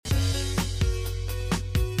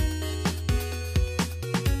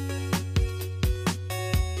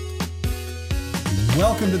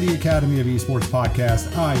Welcome to the Academy of Esports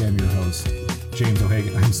podcast. I am your host, James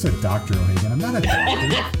O'Hagan. I said Dr. O'Hagan. I'm not a doctor.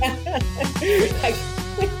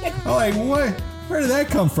 I'm like, what? Where did that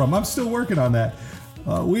come from? I'm still working on that.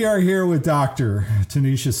 We are here with Dr.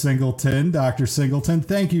 Tunisha Singleton. Dr. Singleton,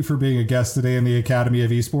 thank you for being a guest today in the Academy of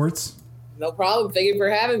Esports. No problem. Thank you for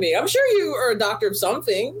having me. I'm sure you are a doctor of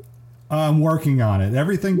something. I'm working on it.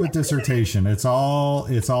 Everything but dissertation. It's all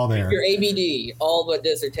there. Your ABD, all but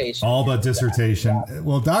dissertation. All but dissertation. Yeah.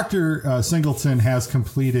 Well, Dr. Singleton has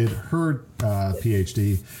completed her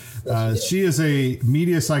PhD. She is a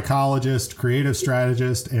media psychologist, creative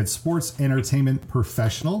strategist, and sports entertainment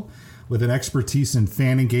professional with an expertise in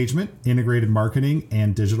fan engagement, integrated marketing,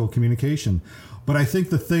 and digital communication. But I think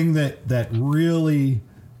the thing that really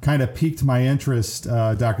kind of piqued my interest,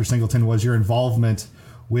 Dr. Singleton, was your involvement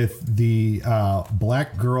with the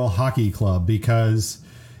Black Girl Hockey Club, because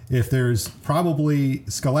if there's probably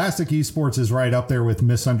Scholastic Esports is right up there with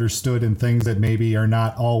misunderstood and things that maybe are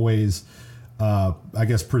not always, I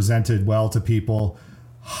guess, presented well to people.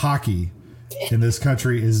 Hockey in this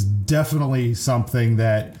country is definitely something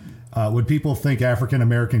that when people think African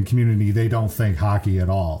American community, they don't think hockey at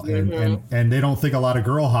all. And they don't think a lot of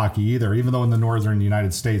girl hockey either, even though in the northern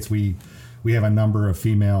United States, we have a number of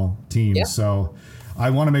female teams. Yeah. So I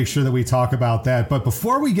want to make sure that we talk about that. But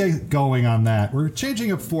before we get going on that, we're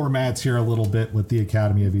changing up formats here a little bit with the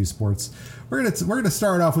Academy of Esports. We're gonna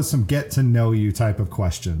start off with some get to know you type of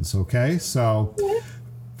questions. Okay, so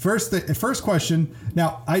first question.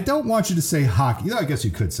 Now, I don't want you to say hockey. I guess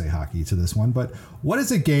you could say hockey to this one, but what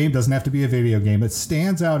is a game? Doesn't have to be a video game. That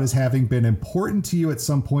stands out as having been important to you at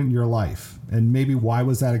some point in your life, and maybe why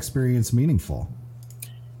was that experience meaningful?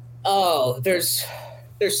 Oh, there's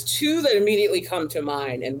two that immediately come to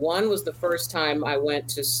mind. And one was the first time I went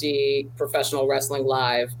to see professional wrestling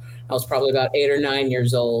live. I was probably about 8 or 9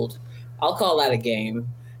 years old. I'll call that a game.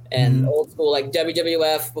 And old school, like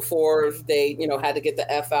WWF, before they, had to get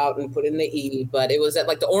the F out and put in the E. But it was at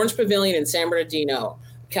like the Orange Pavilion in San Bernardino,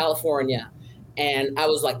 California. And I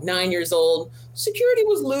was like 9 years old. Security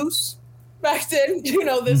was loose back then.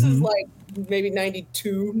 This is like maybe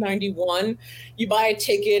 92, 91. You buy a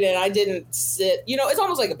ticket, and I didn't sit. It's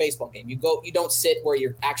almost like a baseball game. You don't sit where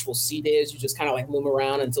your actual seat is. You just kind of like loom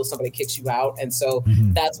around until somebody kicks you out. And so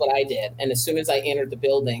that's what I did. And as soon as I entered the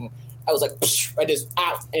building, I was like, I just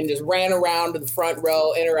out and just ran around to the front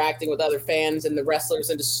row, interacting with other fans and the wrestlers.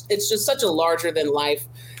 And it's just such a larger than life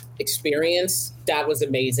experience. That was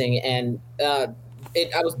amazing. And I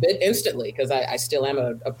was bit instantly, because I still am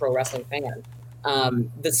a pro wrestling fan.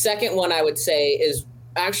 The second one I would say is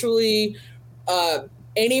actually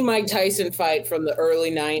any Mike Tyson fight from the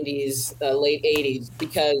early 90s, late 80s,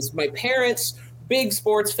 because my parents, big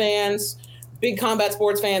sports fans, big combat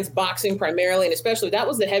sports fans, boxing primarily, and especially that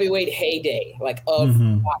was the heavyweight heyday of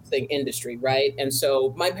the boxing industry, right? And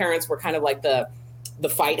so my parents were kind of like the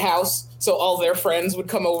fight house. So all their friends would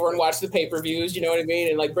come over and watch the pay-per-views, you know what I mean?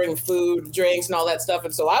 And like bring food, drinks, and all that stuff.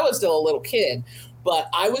 And so I was still a little kid. But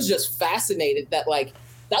I was just fascinated that that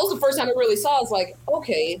was the first time I really saw. It's like,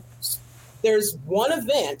 okay, there's one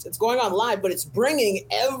event, it's going on live, but it's bringing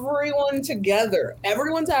everyone together.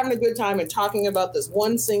 Everyone's having a good time and talking about this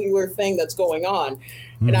one singular thing that's going on.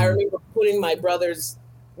 And I remember putting my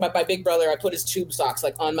big brother, I put his tube socks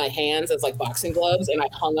on my hands as boxing gloves, and I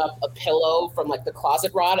hung up a pillow from the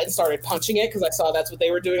closet rod and started punching it because I saw that's what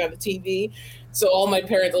they were doing on the TV. So all my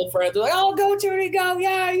parents, little friends were like, "Oh, go Tony, go!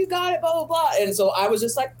 Yeah, you got it!" Blah blah blah. And so I was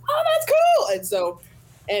just like, "Oh, that's cool!"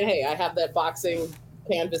 And hey, I have that boxing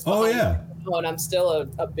canvas behind me, and I'm still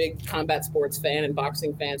a big combat sports fan and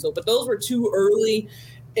boxing fan. But those were two early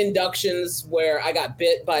inductions where I got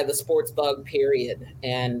bit by the sports bug, period,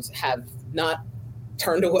 and have not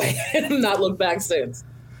turned away and not looked back since.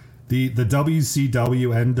 The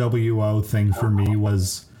WCW NWO thing for me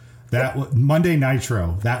was that Monday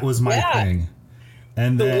Nitro. That was my thing.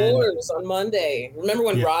 And the Wars on Monday. Remember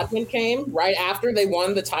when Rodman came right after they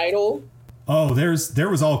won the title? Oh, there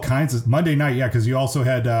was all kinds of Monday night, because you also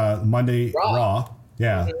had Monday Raw.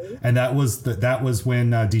 Yeah. And that was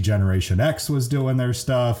when Degeneration X was doing their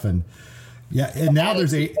stuff, and now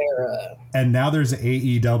there's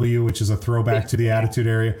AEW, which is a throwback to the Attitude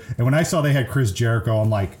Era. And when I saw they had Chris Jericho, I'm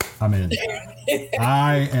like, I'm in.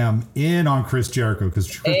 I am in on Chris Jericho, because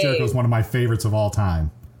Chris Jericho is one of my favorites of all time.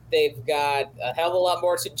 They've got a hell of a lot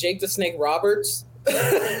more to Jake the Snake Roberts.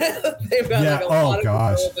 They've got a lot of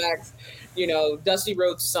throwbacks. Dusty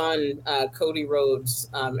Rhodes' son, Cody Rhodes,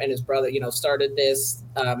 and his brother, started this.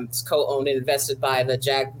 It's co-owned and invested by the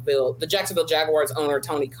Jacksonville Jaguars owner,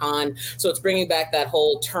 Tony Khan. So it's bringing back that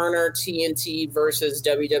whole Turner TNT versus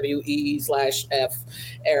WWE/F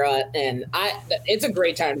era. And it's a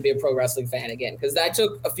great time to be a pro wrestling fan again, because I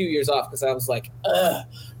took a few years off because I was like, ugh.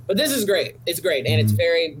 But this is great. It's great. And it's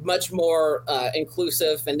very much more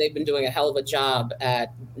inclusive. And they've been doing a hell of a job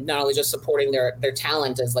at not only just supporting their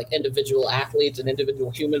talent as like individual athletes and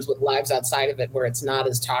individual humans with lives outside of it, where it's not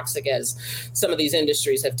as toxic as some of these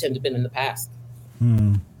industries have tended to been in the past.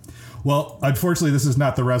 Well, unfortunately, this is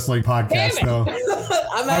not the wrestling podcast, though.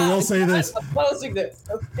 I will say this. I'm posting this.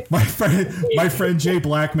 Okay. My friend Jay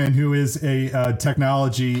Blackman, who is a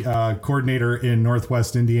technology coordinator in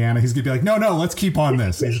Northwest Indiana, he's going to be like, no, let's keep on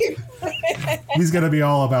this. He's going to be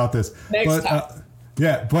all about this. Next time.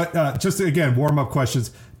 But just again, warm-up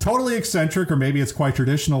questions. Totally eccentric, or maybe it's quite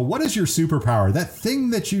traditional. What is your superpower? That thing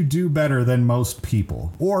that you do better than most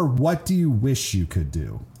people? Or what do you wish you could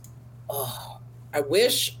do? Oh, I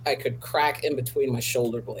wish I could crack in between my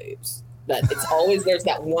shoulder blades. That it's always, there's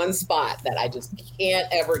that one spot that I just can't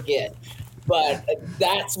ever get. But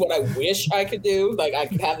that's what I wish I could do. Like, I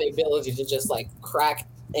could have the ability to just like crack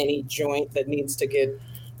any joint that needs to get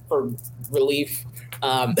for relief.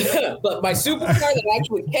 But my superpower that I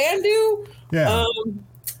actually can do,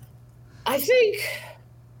 I think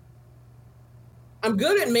I'm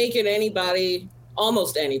good at making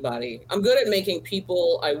almost anybody. I'm good at making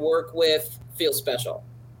people I work with feel special,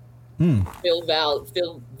 feel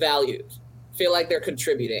valued, feel like they're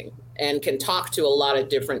contributing, and can talk to a lot of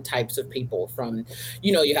different types of people. From,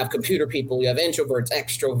 you have computer people, you have introverts,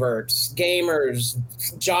 extroverts, gamers,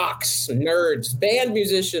 jocks, nerds, band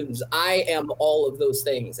musicians. I am all of those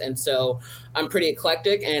things. And so I'm pretty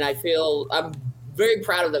eclectic, and I'm very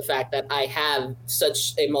proud of the fact that I have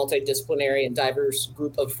such a multidisciplinary and diverse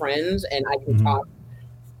group of friends, and I can talk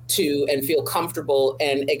to and feel comfortable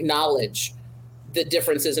and acknowledge the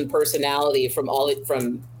differences in personality from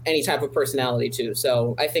any type of personality too.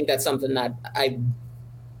 So I think that's something that I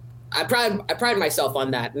pride myself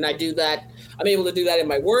on that. And I do that. I'm able to do that in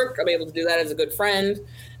my work. I'm able to do that as a good friend.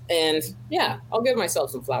 And yeah, I'll give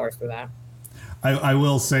myself some flowers for that. I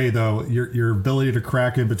will say, though, your ability to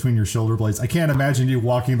crack in between your shoulder blades. I can't imagine you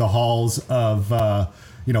walking the halls of,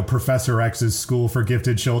 Professor X's School for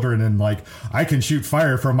Gifted Children and like, I can shoot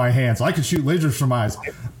fire from my hands. I can shoot lasers from my eyes.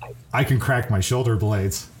 I can crack my shoulder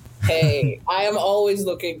blades. Hey, I am always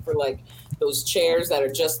looking for like those chairs that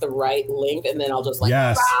are just the right length, and then I'll just like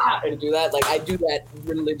and do that. Like I do that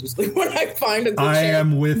religiously when I find a good chair. I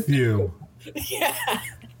am with you. Yeah.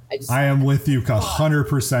 I am with you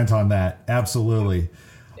 100% on that. Absolutely.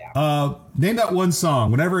 Yeah. Name that one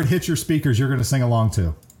song. Whenever it hits your speakers, you're going to sing along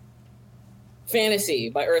to. Fantasy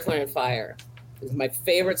by Earth, Wind & Fire is my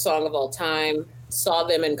favorite song of all time. Saw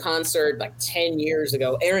them in concert like 10 years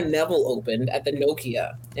ago. Aaron Neville opened at the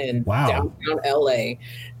Nokia in downtown LA.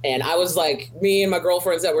 And I was like, me and my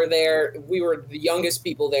girlfriends that were there, we were the youngest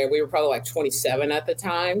people there. We were probably like 27 at the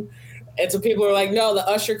time. And so people were like, no, the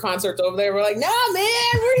Usher concert's over there. We're like, no,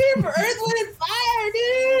 man, we're here for Earth, Wind & Fire,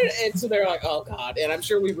 dude. And so they're like, oh, God. And I'm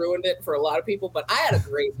sure we ruined it for a lot of people. But I had a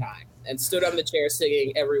great time and stood on the chair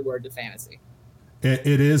singing every word to Fantasy.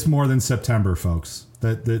 It is more than September, folks.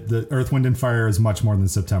 The Earth, Wind & Fire is much more than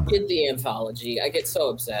September. Get the anthology. I get so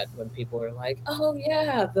upset when people are like, oh,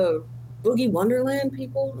 yeah, the Boogie Wonderland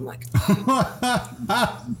people. I'm like,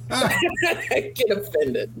 I get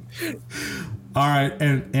offended. All right.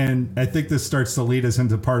 And I think this starts to lead us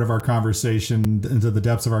into part of our conversation, into the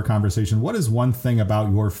depths of our conversation. What is one thing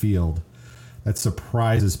about your field that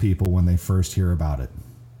surprises people when they first hear about it?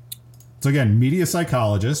 So again, media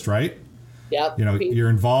psychologist, right? Yep. You're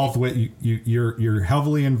involved with you're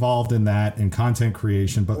heavily involved in that and content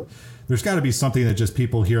creation, but there's got to be something that just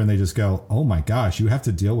people hear and they just go, "Oh my gosh, you have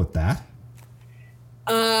to deal with that."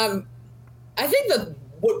 I think that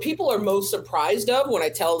what people are most surprised of when I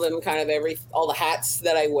tell them kind of all the hats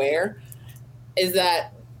that I wear is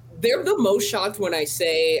that they're the most shocked when I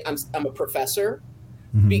say I'm a professor,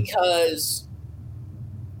 because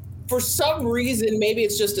for some reason, maybe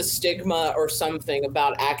it's just a stigma or something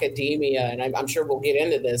about academia, and I'm sure we'll get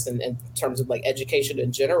into this in terms of like education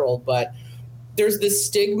in general, but there's this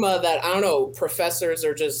stigma that, I don't know, professors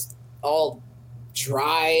are just all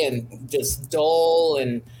dry and just dull,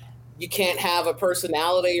 and you can't have a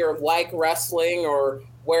personality or like wrestling or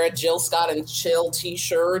wear a Jill Scott and Chill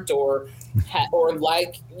t-shirt or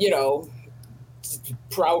like,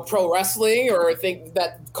 pro wrestling, or think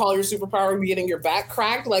that call your superpower getting your back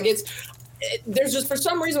cracked. Like there's just, for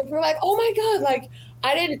some reason, we're like, oh my God, like,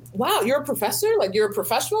 wow, you're a professor? Like, you're a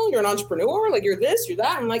professional? You're an entrepreneur? Like, you're this, you're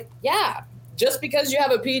that? I'm like, yeah. Just because you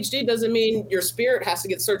have a PhD doesn't mean your spirit has to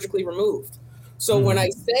get surgically removed. So when I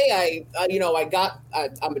say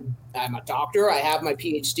I'm a doctor, I have my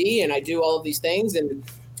PhD, and I do all of these things and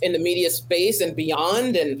in the media space and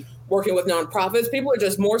beyond, and working with nonprofits, people are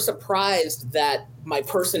just more surprised that my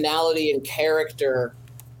personality and character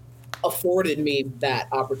afforded me that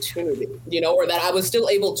opportunity, or that I was still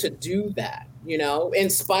able to do that, in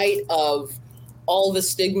spite of all the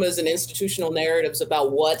stigmas and institutional narratives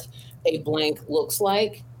about what a blank looks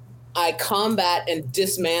like. I combat and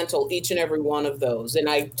dismantle each and every one of those. And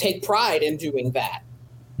I take pride in doing that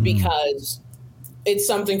because it's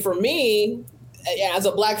something for me as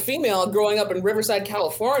a Black female growing up in Riverside,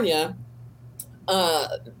 California.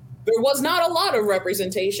 There was not a lot of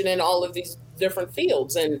representation in all of these different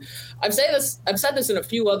fields. And I've said this in a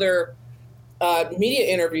few other media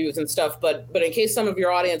interviews and stuff, but in case some of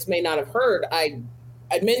your audience may not have heard, I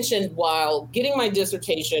mentioned while getting my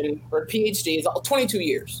dissertation or PhD is 22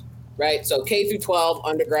 years, right? So K through 12,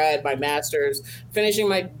 undergrad, my master's, finishing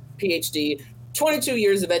my PhD, 22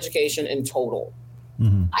 years of education in total.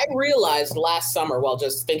 I realized last summer, while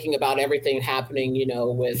just thinking about everything happening,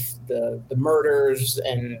 with the murders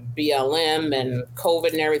and BLM and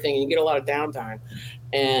COVID and everything, and you get a lot of downtime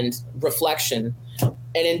and reflection. And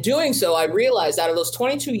in doing so, I realized out of those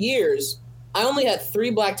 22 years, I only had 3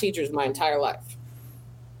 Black teachers my entire life.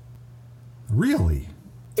 Really?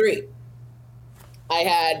 3. I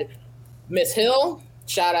had Miss Hill,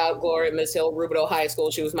 shout out Gloria, Miss Hill, Rubidoux High School.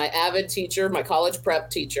 She was my avid teacher, my college prep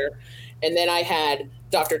teacher. And then I had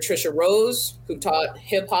Dr. Trisha Rose, who taught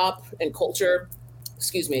hip hop and culture, at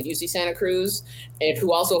UC Santa Cruz, and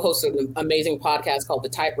who also hosts an amazing podcast called The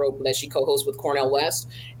Tightrope that she co-hosts with Cornel West.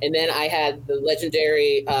 And then I had the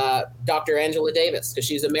legendary Dr. Angela Davis, because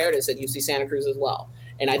she's emeritus at UC Santa Cruz as well.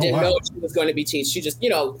 And I didn't know she was going to be teaching. She just,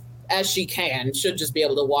 as she should just be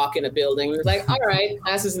able to walk in a building. And it was like, all right,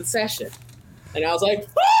 class is in session. And I was like,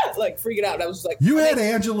 like freaking out. And I was just like, you had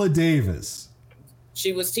Angela Davis.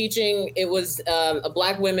 She was teaching, it was a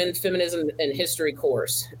Black women feminism and history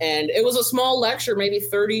course. And it was a small lecture, maybe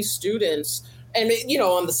 30 students. And,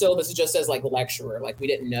 on the syllabus, it just says like lecturer, like we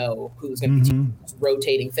didn't know who was going to be teaching this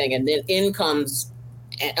rotating thing. And then in comes,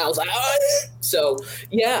 and I was like, oh. So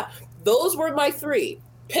yeah, those were my 3,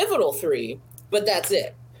 pivotal 3, but that's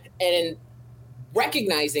it. And in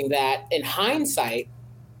recognizing that in hindsight,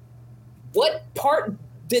 what part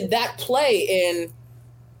did that play in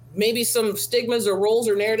maybe some stigmas or roles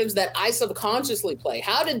or narratives that I subconsciously play?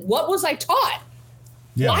 What was I taught?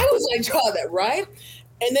 Yeah. Why was I taught that, right?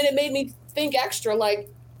 And then it made me think extra like,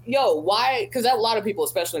 why? Because a lot of people,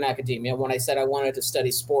 especially in academia, when I said I wanted to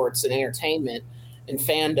study sports and entertainment and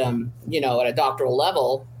fandom, at a doctoral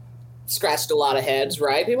level, scratched a lot of heads,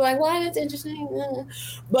 right? People were like, why? That's interesting.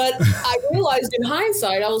 But I realized in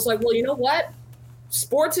hindsight, I was like, well, you know what?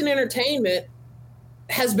 Sports and entertainment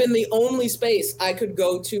has been the only space I could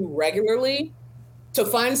go to regularly to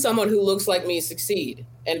find someone who looks like me succeed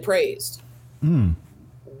and praised.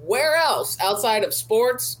 Where else outside of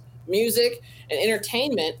sports, music, and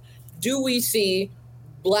entertainment do we see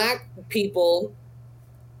Black people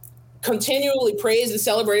continually praised and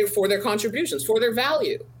celebrated for their contributions, for their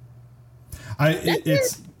value?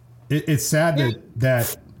 It's sad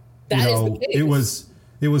that it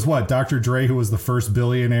was what, Dr. Dre, who was the first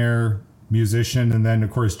billionaire musician, and then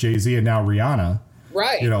of course Jay-Z, and now Rihanna,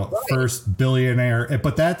 right? First billionaire,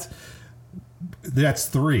 but that's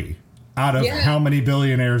 3 out of how many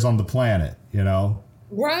billionaires on the planet,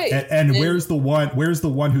 right? And where's the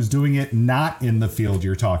one who's doing it not in the field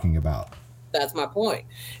you're talking about? That's my point.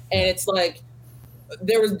 And it's like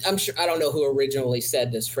I'm sure, I don't know who originally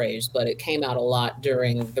said this phrase, but it came out a lot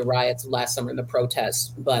during the riots last summer and the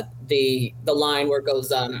protests. But the line where it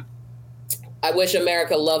goes, I wish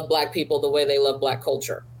America loved Black people the way they love Black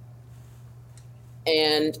culture.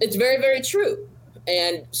 And it's very, very true.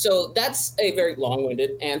 And so that's a very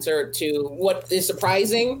long-winded answer to what is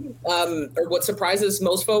surprising, or what surprises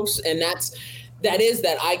most folks. And that is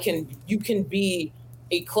that you can be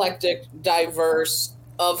eclectic, diverse,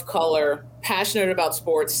 of color, passionate about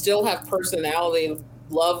sports, still have personality,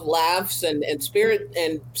 love laughs and spirit,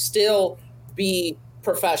 and still be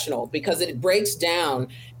professional, because it breaks down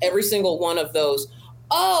every single one of those.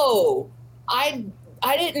 Oh, I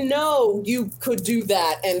didn't know you could do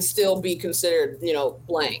that and still be considered,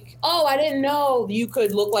 blank. Oh, I didn't know you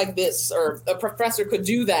could look like this, or a professor could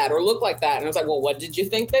do that or look like that. And I was like, well, what did you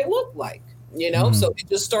think they looked like? So it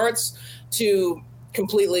just starts to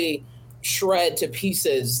completely shred to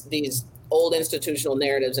pieces these old institutional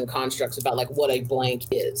narratives and constructs about like what a blank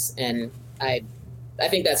is. And I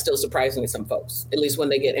think that's still surprising to some folks, at least when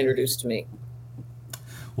they get introduced to me.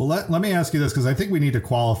 Well, let me ask you this, because I think we need to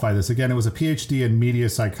qualify this. Again, it was a PhD in media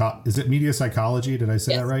is it media psychology? Did I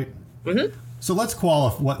say that right? Mm-hmm. So let's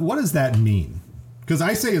qualify. What does that mean? Because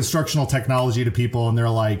I say instructional technology to people and they're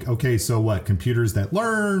like, okay, so what? Computers that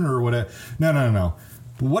learn or what? No.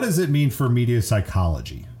 What does it mean for media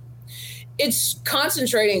psychology? It's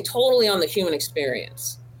concentrating totally on the human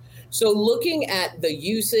experience. So looking at the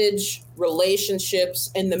usage, relationships,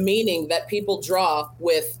 and the meaning that people draw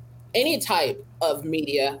with any type of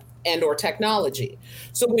media and or technology.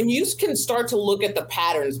 So when you can start to look at the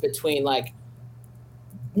patterns between like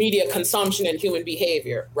media consumption and human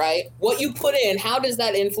behavior, right? What you put in, how does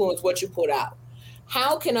that influence what you put out?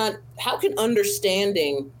 How can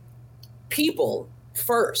understanding people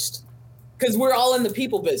first, because we're all in the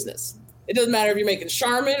people business. It doesn't matter if you're making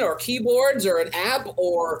Charmin or keyboards or an app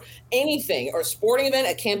or anything, or a sporting event,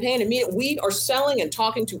 a campaign, a media. We are selling and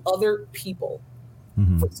talking to other people.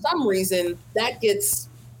 Mm-hmm. For some reason, that gets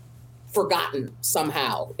forgotten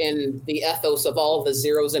somehow in the ethos of all the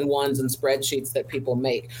zeros and ones and spreadsheets that people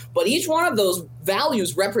make. But each one of those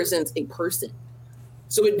values represents a person.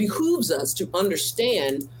 So it behooves us to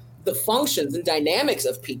understand the functions and dynamics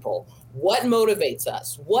of people. What motivates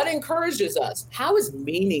us? What encourages us? How is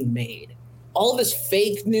meaning made? All this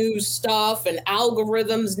fake news stuff and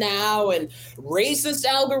algorithms now and racist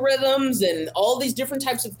algorithms and all these different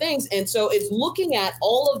types of things. And so it's looking at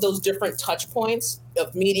all of those different touch points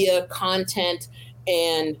of media, content,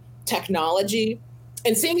 and technology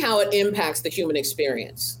and seeing how it impacts the human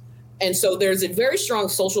experience. And so there's a very strong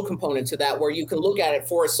social component to that where you can look at it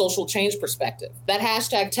for a social change perspective. That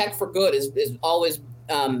hashtag tech for good is always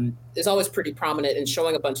pretty prominent in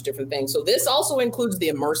showing a bunch of different things. So this also includes the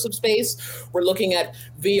immersive space. We're looking at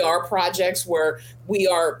VR projects where we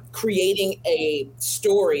are creating a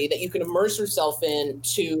story that you can immerse yourself in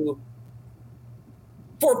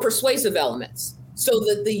for persuasive elements so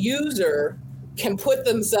that the user can put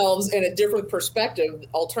themselves in a different perspective,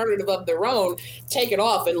 alternative of their own, take it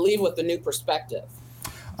off and leave with a new perspective.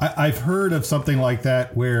 I've heard of something like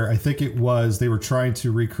that where I think it was they were trying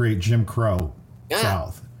to recreate Jim Crow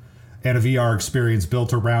South and a VR experience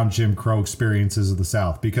built around Jim Crow experiences of the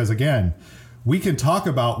South. Because again, we can talk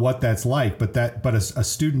about what that's like, but a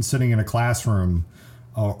student sitting in a classroom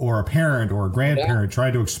or a parent or a grandparent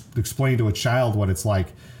trying to explain to a child what it's like,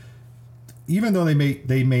 even though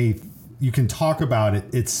they may you can talk about it,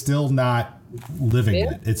 it's still not living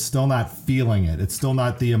it. It's still not feeling it. It's still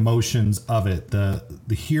not the emotions of it. The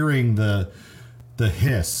hearing the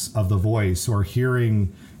hiss of the voice or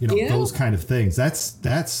hearing, those kind of things.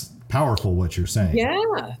 That's powerful what you're saying.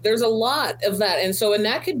 Yeah, there's a lot of that. And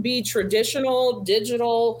that could be traditional,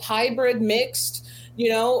 digital, hybrid, mixed,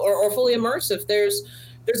 or fully immersive.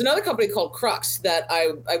 There's another company called Crux that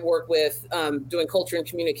I work with doing culture and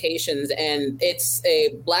communications, and it's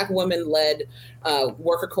a Black woman-led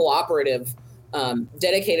worker cooperative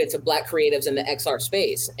dedicated to Black creatives in the XR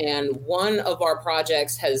space. And one of our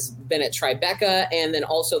projects has been at Tribeca and then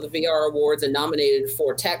also the VR Awards and nominated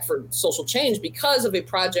for Tech for Social Change because of a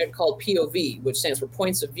project called POV, which stands for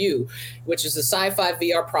Points of View, which is a sci-fi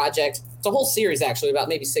VR project. It's a whole series, actually, about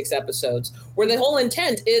maybe 6 episodes, where the whole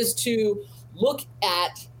intent is to look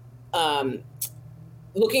at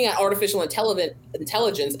artificial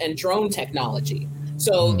intelligence and drone technology.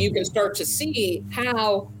 So you can start to see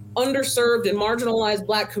how underserved and marginalized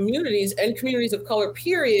Black communities and communities of color,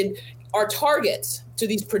 period, are targets to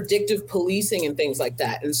these predictive policing and things like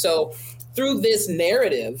that. And so through this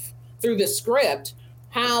narrative, through this script,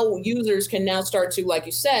 how users can now start to, like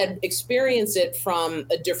you said, experience it from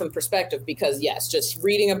a different perspective. Because yes, just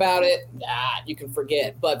reading about it, you can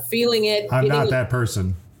forget, but feeling it. I'm not that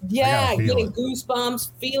person. Yeah, getting goosebumps,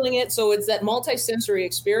 feeling it. So it's that multisensory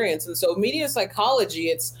experience. And so media psychology,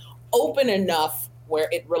 it's open enough where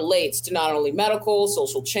it relates to not only medical,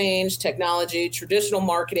 social change, technology, traditional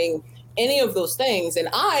marketing, any of those things. And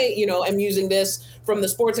I, am using this from the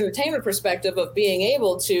sports entertainment perspective of being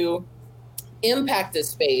able to impact this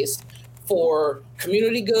space for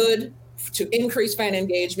community good, to increase fan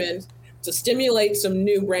engagement, to stimulate some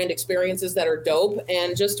new brand experiences that are dope,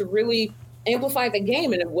 and just to really amplify the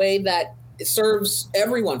game in a way that serves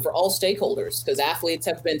everyone, for all stakeholders, because athletes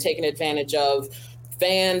have been taken advantage of,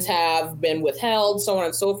 fans have been withheld, so on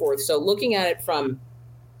and so forth. So looking at it from,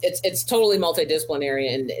 it's totally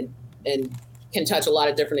multidisciplinary and can touch a lot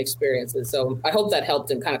of different experiences. So I hope that helped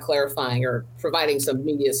in kind of clarifying or providing some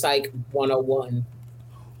media psych 101.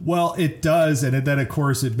 Well, it does. And then, of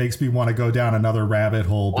course, it makes me want to go down another rabbit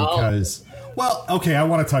hole because Well, okay, I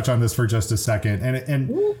want to touch on this for just a second,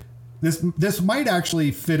 and this might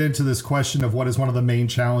actually fit into this question of what is one of the main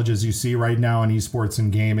challenges you see right now in esports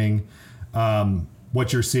and gaming.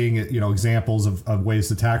 What you're seeing, examples of ways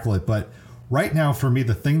to tackle it, but right now, for me,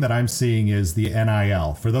 the thing that I'm seeing is the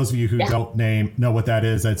NIL. For those of you who don't know what that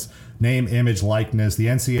is, that's name, image, likeness. The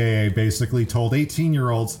NCAA basically told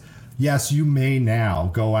 18-year-olds, yes, you may now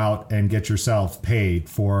go out and get yourself paid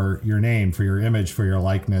for your name, for your image, for your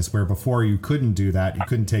likeness, where before you couldn't do that. You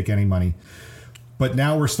couldn't take any money. But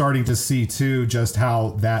now we're starting to see, too, just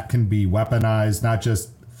how that can be weaponized, not just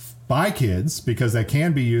by kids, because that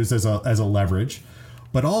can be used as a leverage,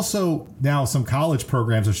 but also now some college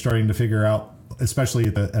programs are starting to figure out, especially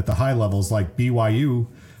at the high levels, like BYU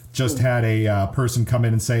just had a person come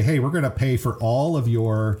in and say, hey, we're going to pay for all of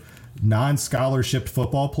your non-scholarship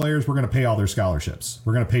football players. We're going to pay all their scholarships.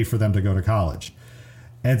 We're going to pay for them to go to college.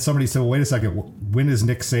 And somebody said, well, wait a second, when is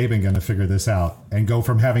Nick Saban going to figure this out and go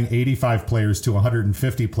from having 85 players to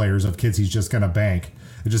 150 players of kids he's just going to bank?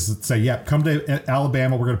 And just say, yeah, come to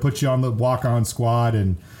Alabama. We're going to put you on the walk-on squad.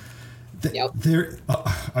 And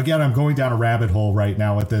again, I'm going down a rabbit hole right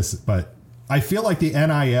now with this, but I feel like the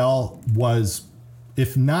NIL was,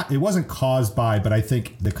 if not, it wasn't caused by, but I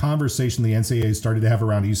think the conversation the NCAA started to have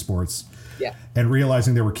around esports and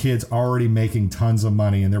realizing there were kids already making tons of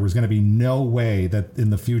money and there was going to be no way that in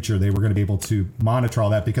the future they were going to be able to monitor all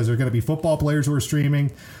that, because there are going to be football players who are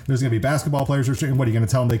streaming. There's going to be basketball players who are streaming. What, are you going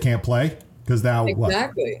to tell them they can't play? Because now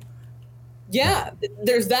exactly. What? Yeah,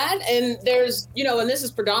 there's that. And there's, and this is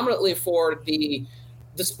predominantly for the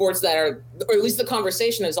sports that are, or at least the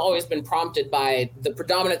conversation has always been prompted by the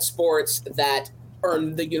predominant sports that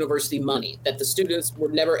earn the university money that the students were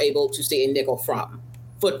never able to see a nickel from.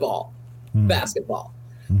 Football, basketball.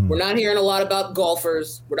 We're not hearing a lot about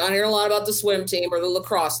golfers. We're not hearing a lot about the swim team or the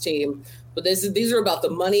lacrosse team. But these are about the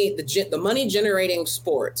money, the money generating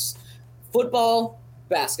sports. Football,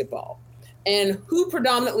 basketball. And who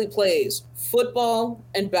predominantly plays football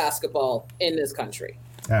and basketball in this country?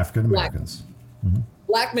 African Americans.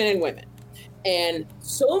 Black men and women. And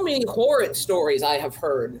so many horrid stories I have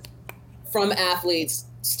heard from athletes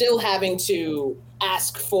still having to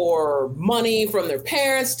ask for money from their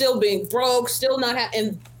parents, still being broke, still not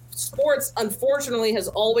and sports, unfortunately, has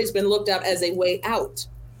always been looked at as a way out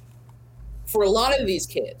for a lot of these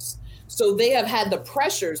kids. So they have had the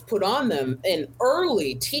pressures put on them in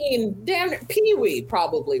early teen, peewee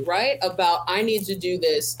probably, right? About, I need to do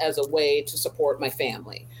this as a way to support my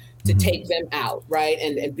family, to take them out, right?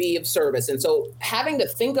 And be of service. And so having to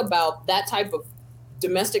think about that type of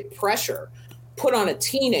domestic pressure put on a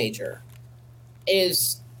teenager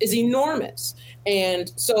is enormous.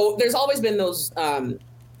 And so there's always been those,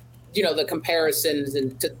 the comparisons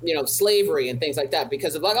and to, slavery and things like that,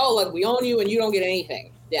 because of like, oh, look, we own you and you don't get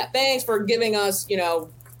anything. Yeah, thanks for giving us,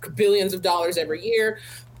 billions of dollars every year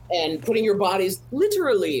and putting your bodies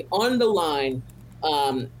literally on the line,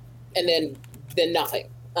 and then nothing.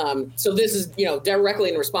 So this is, directly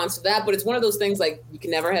in response to that. But it's one of those things like you can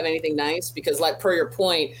never have anything nice, because like per your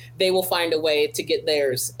point, they will find a way to get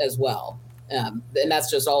theirs as well. And that's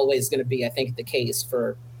just always going to be, I think, the case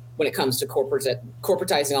for when it comes to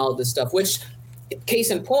corporatizing all of this stuff, which, case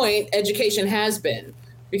in point, education has been.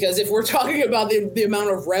 Because if we're talking about the amount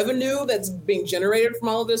of revenue that's being generated from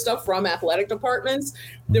all of this stuff from athletic departments,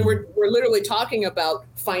 then we're literally talking about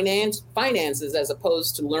finances as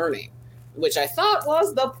opposed to learning, which I thought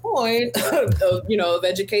was the point of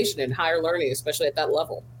education and higher learning, especially at that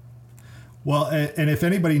level. Well, and if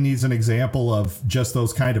anybody needs an example of just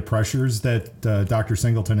those kind of pressures that Dr.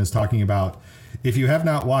 Singleton is talking about, if you have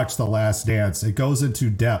not watched The Last Dance, it goes into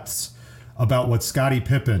depths about what Scottie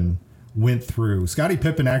Pippen went through. Scottie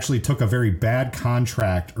Pippen actually took a very bad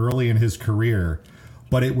contract early in his career,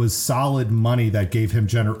 but it was solid money that gave him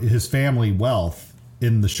his family wealth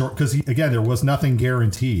in the short, because again, there was nothing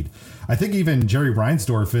guaranteed. I think even Jerry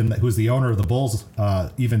Reinsdorf, who's the owner of the Bulls,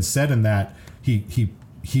 even said in that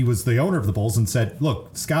he was the owner of the Bulls and said,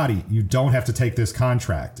 look, Scottie, you don't have to take this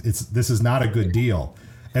contract. This is not a good deal.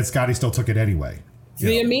 And Scottie still took it anyway.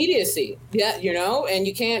 The immediacy. Yeah. And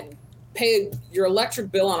you can't pay your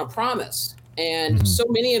electric bill on a promise. And so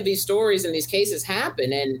many of these stories and these cases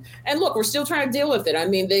happen. And look, we're still trying to deal with it. I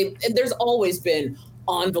mean, there's always been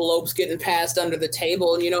envelopes getting passed under the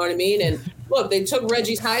table, and you know what I mean? And look, they took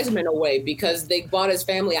Reggie's Heisman away because they bought his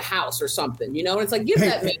family a house or something, and it's like, give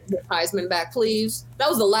that man his Heisman back, please. That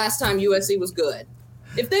was the last time USC was good.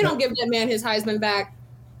 If they don't give that man his Heisman back,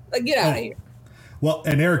 get out of here. Well,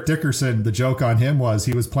 and Eric Dickerson, the joke on him was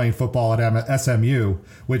he was playing football at SMU,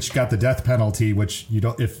 which got the death penalty, which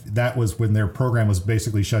if that was when their program was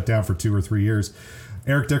basically shut down for 2 or 3 years.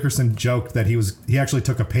 Eric Dickerson joked that he actually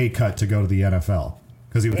took a pay cut to go to the NFL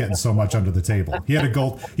because he was getting so much under the table. He had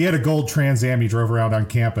a gold Trans Am he drove around on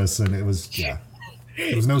campus, and it was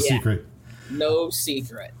no secret. No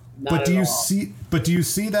secret. But do you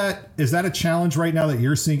see that? Is that a challenge right now that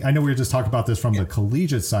you're seeing? I know we were just talking about this from the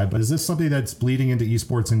collegiate side, but is this something that's bleeding into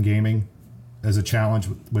esports and gaming as a challenge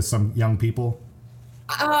with some young people?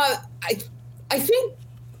 I think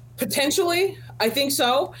potentially, I think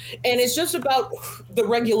so. And it's just about the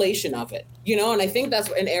regulation of it, and I think that's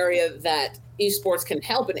an area that esports can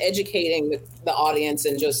help in educating the audience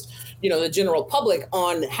and just, the general public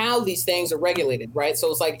on how these things are regulated, right?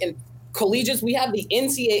 So it's like in collegiates, we have the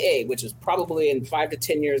NCAA, which is probably in 5 to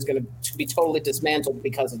 10 years going to be totally dismantled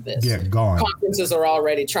because of this. Yeah, gone. Conferences are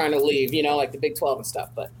already trying to leave, like the Big 12 and stuff,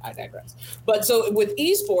 but I digress. But so with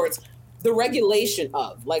esports, the regulation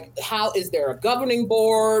of like, how is there a governing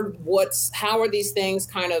board? How are these things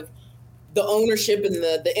kind of the ownership and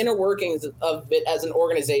the inner workings of it as an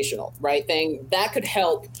organizational, right, thing that could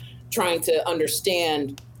help trying to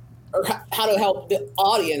understand or how to help the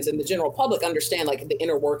audience and the general public understand like the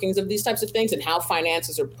inner workings of these types of things and how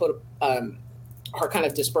finances are are kind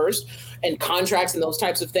of dispersed and contracts and those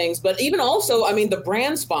types of things. But even also, I mean, the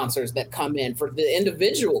brand sponsors that come in for the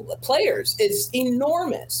individual players is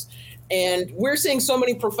enormous. And we're seeing so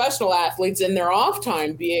many professional athletes in their off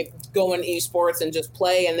time going esports and just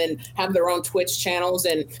play and then have their own Twitch channels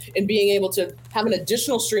and being able to have an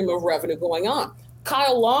additional stream of revenue going on.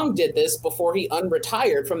 Kyle Long did this before he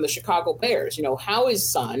unretired from the Chicago Bears. How his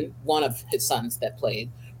son, one of his sons that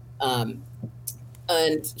played,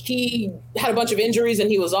 and he had a bunch of injuries and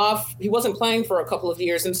he was off. He wasn't playing for a couple of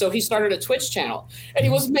years. And so he started a Twitch channel and he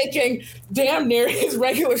was making damn near his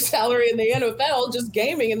regular salary in the NFL just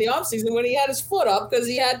gaming in the offseason when he had his foot up because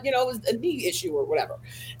he had, a knee issue or whatever.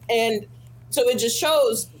 And so it just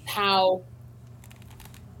shows how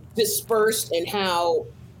dispersed and how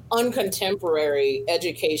uncontemporary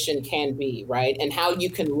education can be, right? And how you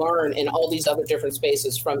can learn in all these other different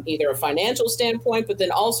spaces from either a financial standpoint, but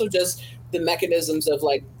then also just the mechanisms of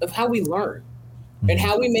how we learn and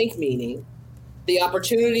how we make meaning, the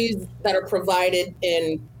opportunities that are provided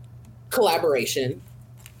in collaboration,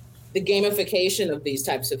 the gamification of these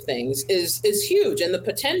types of things is huge. And the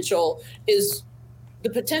potential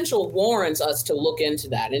warrants us to look into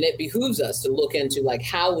that. And it behooves us to look into like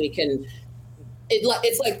how we can,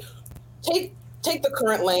 it's like take the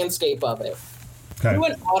current landscape of it, do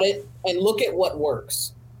an audit and look at what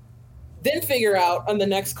works. Then figure out on the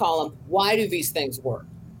next column, why do these things work?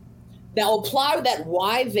 Now apply that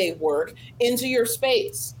why they work into your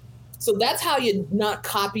space. So that's how you not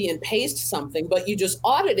copy and paste something, but you just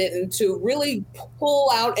audit it and to really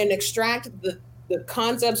pull out and extract the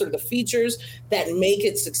concepts or the features that make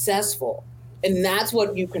it successful. And that's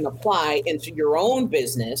what you can apply into your own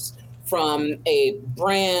business from a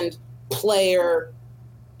brand, player,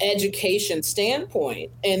 education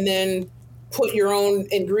standpoint, and then put your own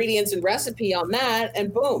ingredients and recipe on that,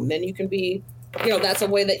 and boom, then you can be, that's a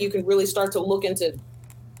way that you can really start to look into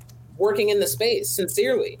working in the space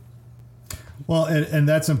sincerely. Well, and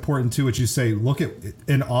that's important too, what you say, look at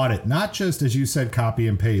an audit, not just, as you said, copy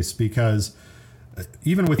and paste, because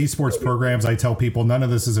even with esports programs, I tell people none of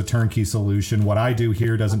this is a turnkey solution. What I do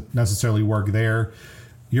here doesn't necessarily work there.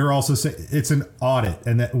 You're also saying it's an audit.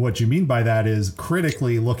 And that, what you mean by that is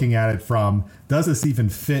critically looking at it from, does this even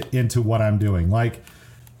fit into what I'm doing? Like,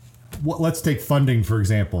 let's take funding, for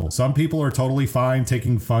example. Some people are totally fine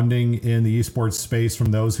taking funding in the esports space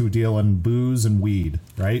from those who deal in booze and weed,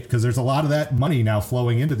 right? Because there's a lot of that money now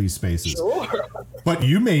flowing into these spaces. Sure. But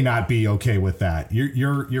you may not be okay with that.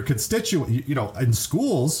 Your constituent, in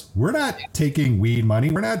schools, we're not taking weed money.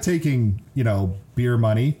 We're not taking, beer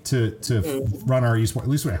money to run our esports. At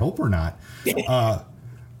least I hope we're not. I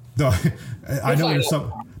know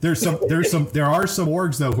there are some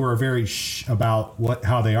orgs though who are very about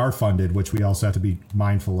how they are funded, which we also have to be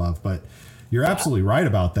mindful of. But you're absolutely right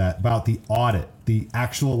about that, about the audit, the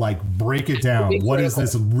actual break it down. What does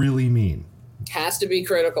this really mean? Has to be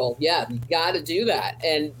critical. Yeah, you got to do that.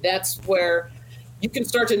 And that's where you can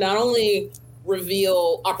start to not only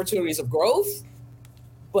reveal opportunities of growth,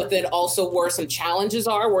 but then also where some challenges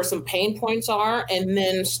are, where some pain points are, and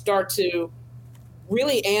then start to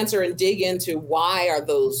really answer and dig into why are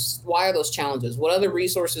those challenges? What other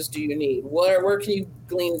resources do you need? Where can you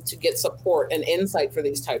glean to get support and insight for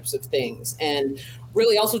these types of things? And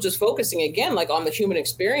really also just focusing again, on the human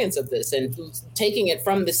experience of this and taking it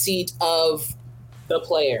from the seat of the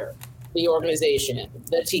player, the organization,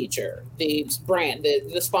 the teacher, the brand,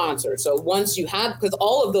 the sponsor. So once you have, because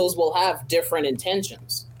all of those will have different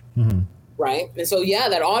intentions, right? And so,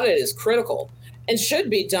 that audit is critical. and should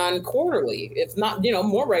be done quarterly, if not,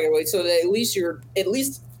 more regularly, so that at least you're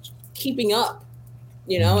keeping up,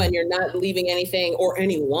 and you're not leaving anything or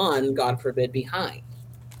anyone, God forbid, behind.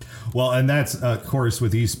 Well, and that's, of course,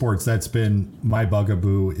 with esports, that's been my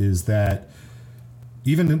bugaboo, is that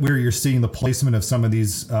even where you're seeing the placement of some of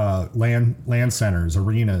these land centers,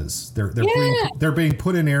 arenas, they're being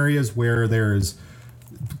put in areas where there's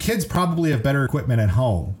kids probably have better equipment at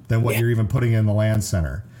home than what you're even putting in the land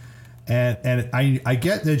center. And I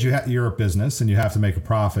get that you're a business and you have to make a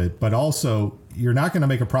profit, but also you're not going to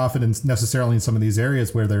make a profit necessarily in some of these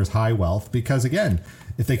areas where there's high wealth, because again,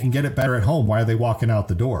 if they can get it better at home, why are they walking out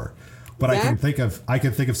the door? But I can think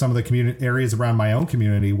of some of the community areas around my own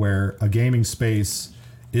community where a gaming space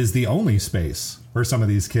is the only space where some of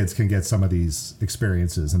these kids can get some of these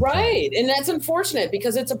experiences. Right. And that's unfortunate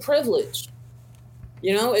because it's a privilege.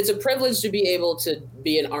 It's a privilege to be able to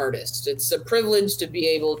be an artist. It's a privilege to be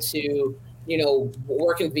able to,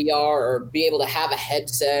 work in VR or be able to have a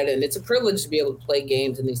headset. And it's a privilege to be able to play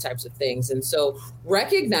games and these types of things. And so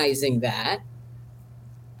recognizing that,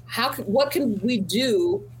 what can we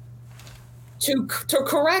do to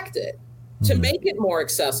correct it, to make it more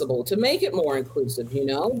accessible, to make it more inclusive,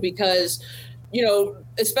 because,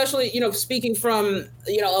 especially, speaking from,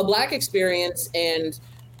 a Black experience and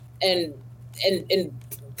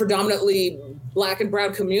predominantly Black and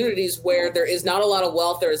brown communities where there is not a lot of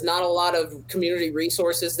wealth, there is not a lot of community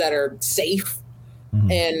resources that are safe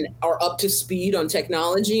and are up to speed on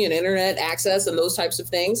technology and internet access and those types of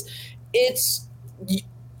things. It's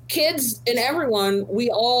kids and everyone, we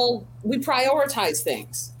prioritize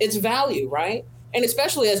things. It's value, right? And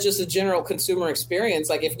especially as just a general consumer experience,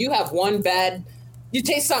 like if you have you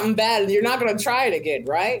taste something bad, you're not going to try it again,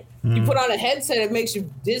 right? You put on a headset, it makes you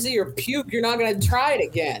dizzy or puke, you're not going to try it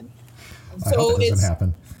again. I hope it doesn't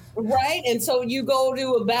happen. Right. And so you go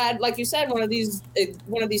to like you said, one of these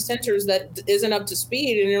centers that isn't up to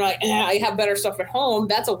speed and you're like, I have better stuff at home.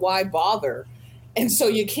 That's a why bother. And so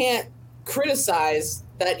you can't criticize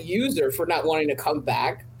that user for not wanting to come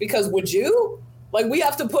back, because would you? Like, we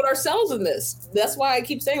have to put ourselves in this. That's why I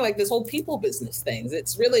keep saying, like, this whole people business things.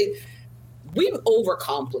 It's really, we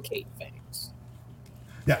overcomplicate things.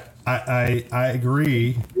 Yeah, I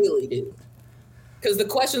agree. We really do. Because the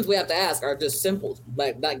questions we have to ask are just simple,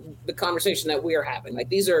 like the conversation that we're having. Like,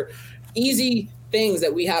 these are easy things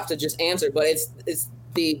that we have to just answer, but it's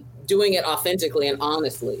the doing it authentically and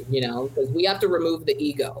honestly, because we have to remove the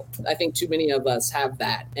ego. I think too many of us have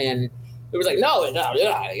that. And it was like, no,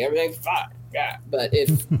 everything's fine. Yeah. But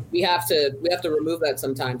if we have to remove that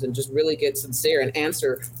sometimes and just really get sincere and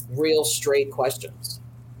answer real straight questions.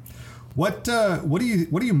 What are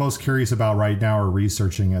you most curious about right now or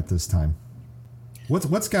researching at this time?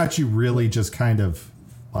 What's got you really just kind of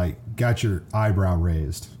like got your eyebrow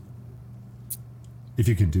raised? If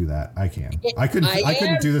you can do that, I can. I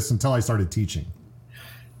couldn't do this until I started teaching.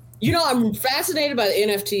 I'm fascinated by the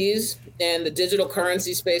NFTs and the digital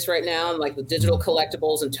currency space right now, and like the digital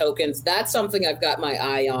collectibles and tokens. That's something I've got my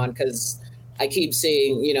eye on because I keep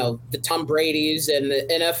seeing, the Tom Brady's and the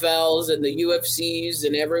NFLs and the UFCs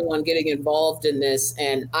and everyone getting involved in this.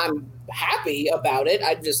 And I'm happy about it.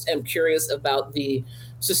 I just am curious about the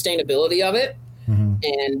sustainability of it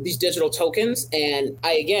and these digital tokens. And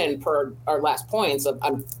per our last points,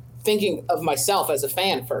 I'm thinking of myself as a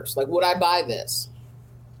fan first. Like, would I buy this?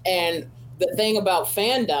 And the thing about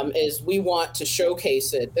fandom is we want to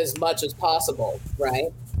showcase it as much as possible, right?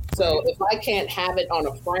 So if I can't have it on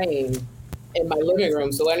a frame in my living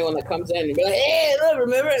room, so anyone that comes in and be like, hey, look,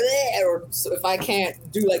 remember that? Or so if I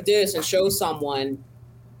can't do like this and show someone,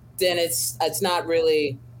 then it's not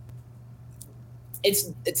really,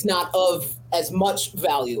 it's not of as much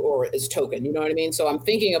value or as token, you know what I mean? So I'm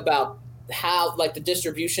thinking about how, like, the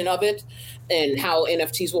distribution of it and how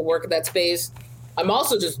NFTs will work in that space. I'm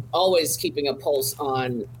also just always keeping a pulse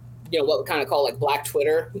on, what we kind of call like Black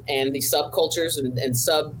Twitter and the subcultures and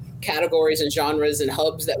subcategories and genres and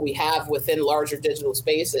hubs that we have within larger digital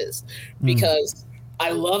spaces, because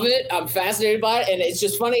I love it. I'm fascinated by it. And it's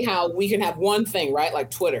just funny how we can have one thing, right?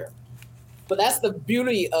 Like Twitter. But that's the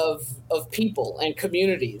beauty of people and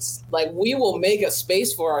communities. Like, we will make a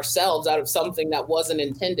space for ourselves out of something that wasn't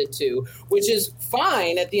intended to, which is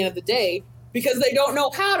fine at the end of the day, because they don't know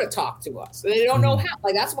how to talk to us. They don't know how.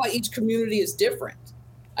 Like, that's why each community is different.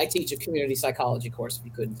 I teach a community psychology course, if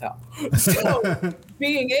you couldn't tell. So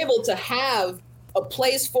being able to have a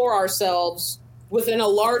place for ourselves within a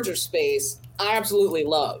larger space, I absolutely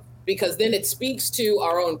love, because then it speaks to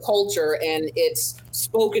our own culture and it's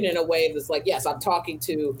spoken in a way that's like, yes, I'm talking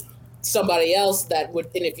to somebody else that would,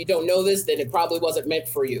 and if you don't know this, then it probably wasn't meant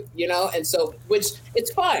for you, you know? And so, which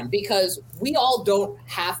it's fun because we all don't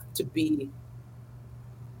have to be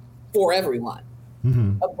for everyone.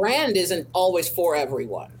 A brand isn't always for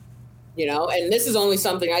everyone, you know? And this is only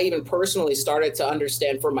something I even personally started to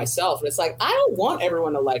understand for myself. And it's like, I don't want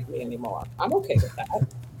everyone to like me anymore. I'm okay with that.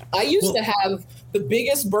 I used to have the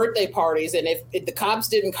biggest birthday parties, and if the cops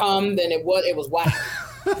didn't come, then it was whack.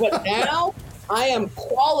 But now I am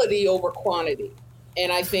quality over quantity. And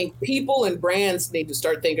I think people and brands need to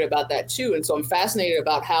start thinking about that too. And so I'm fascinated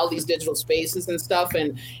about how these digital spaces and stuff,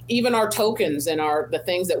 and even our tokens and the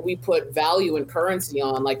things that we put value and currency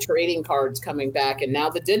on, like trading cards coming back, and now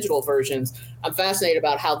the digital versions. I'm fascinated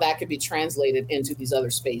about how that could be translated into these other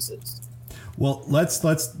spaces. Well, let's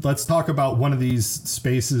talk about one of these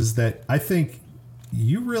spaces that I think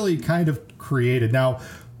you really kind of created. Now,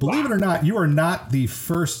 believe it or not, you are not the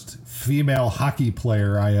first female hockey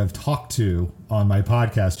player I have talked to on my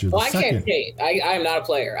podcast. You're the second. I can't skate. I am not a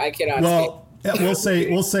player. I cannot skate.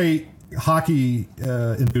 We'll say hockey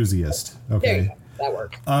enthusiast. Okay, that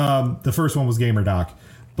works. The first one was Gamer Doc,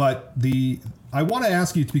 but I want to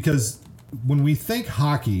ask you, because when we think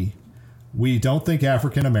hockey, we don't think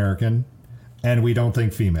African American, and we don't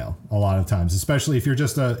think female a lot of times, especially if you're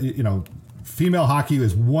just female hockey,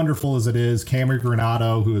 as wonderful as it is. Camry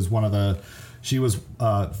Granato, who is she was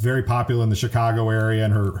very popular in the Chicago area,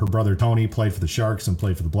 and her brother Tony played for the Sharks and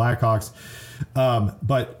played for the Blackhawks.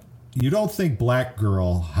 But you don't think black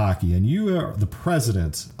girl hockey, and you are the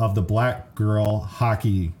president of the Black Girl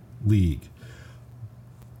Hockey League.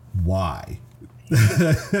 Why?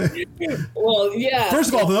 Well, yeah. First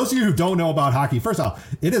of all, for those of you who don't know about hockey, first off,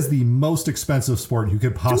 it is the most expensive sport you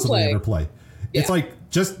could possibly ever play. Yeah. It's like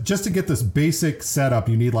just to get this basic setup,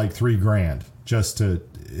 you need like $3,000 just to.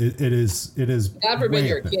 It is. God forbid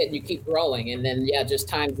you're a kid and you keep growing, and then just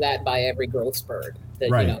times that by every growth spurt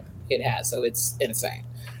that kid has. So it's insane.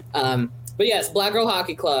 But yes, Black Girl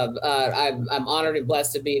Hockey Club. I'm honored and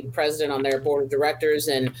blessed to be the president on their board of directors,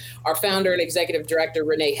 and our founder and executive director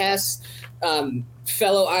Renee Hess,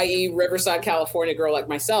 fellow IE Riverside, California girl like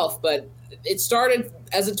myself. But it started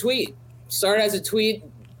as a tweet.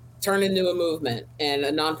 Turned into a movement and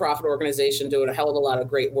a nonprofit organization doing a hell of a lot of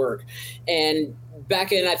great work. And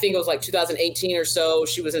back in, I think it was like 2018 or so,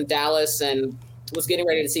 she was in Dallas and was getting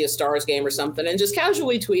ready to see a Stars game or something, and just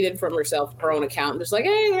casually tweeted from her own account, just like,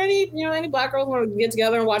 hey, any black girls want to get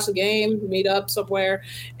together and watch the game, meet up somewhere?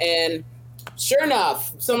 And sure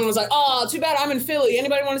enough, someone was like, oh, too bad I'm in Philly.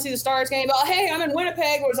 Anybody want to see the Stars game? Oh, hey, I'm in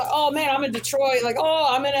Winnipeg. Or it's like, oh man, I'm in Detroit. Like,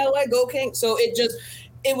 oh, I'm in LA, go Kings. So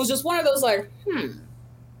it was just one of those like,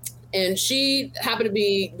 And she happened to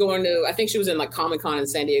be going to, I think she was in like Comic-Con in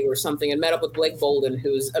San Diego or something, and met up with Blake Bolden,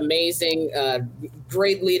 who's amazing,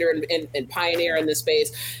 great leader and pioneer in this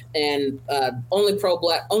space, and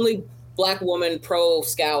only black woman pro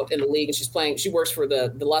scout in the league. And she works for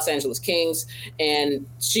the Los Angeles Kings. And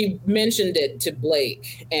she mentioned it to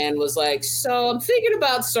Blake and was like, so I'm thinking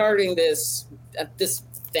about starting this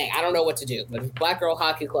thing. I don't know what to do, but Black Girl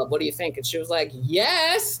Hockey Club, what do you think? And she was like,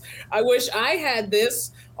 yes, I wish I had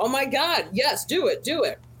this. Oh my God, yes, do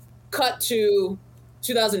it. Cut to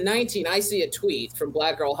 2019, I see a tweet from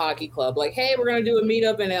Black Girl Hockey Club like, hey, we're going to do a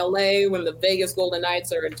meetup in LA when the Vegas Golden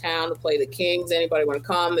Knights are in town to play the Kings. Anybody want to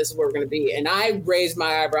come? This is where we're going to be. And I raised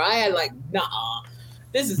my eyebrow. I had like, nah,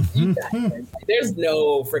 this is, there's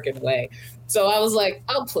no freaking way. So I was like,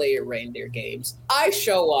 I'll play your reindeer games. I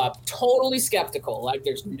show up totally skeptical, like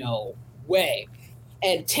there's no way.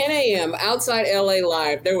 At 10 a.m. outside LA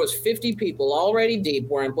Live, there was 50 people already deep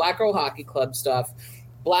wearing Black Girl Hockey Club stuff.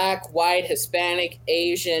 Black, white, Hispanic,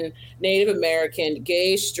 Asian, Native American,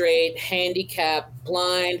 gay, straight, handicapped,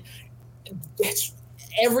 blind,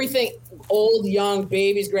 everything, old, young,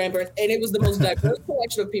 babies, grandparents. And it was the most diverse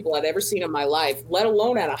collection of people I'd ever seen in my life, let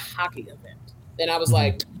alone at a hockey event. And I was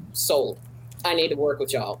like, sold. I need to work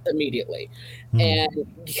with y'all immediately. And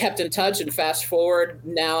kept in touch, and fast forward,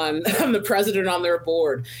 now I'm the president on their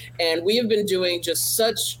board. And we have been doing just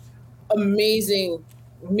such amazing,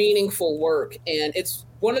 meaningful work. And it's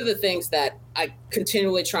one of the things that I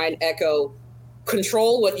continually try and echo: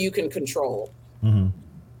 control what you can control.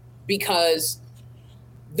 Because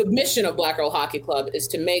the mission of Black Girl Hockey Club is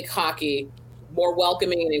to make hockey more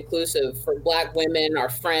welcoming and inclusive for Black women, our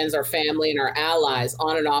friends, our family, and our allies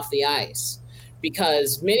on and off the ice.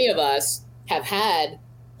 Because many of us have had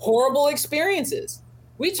horrible experiences.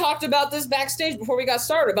 We talked about this backstage before we got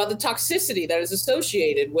started, about the toxicity that is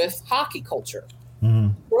associated with hockey culture.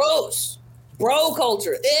 Gross. Bro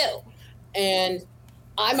culture. Ew. And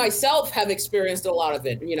I myself have experienced a lot of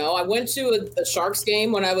it. You know, I went to a Sharks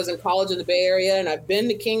game when I was in college in the Bay Area, and I've been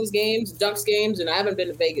to Kings games, Ducks games, and I haven't been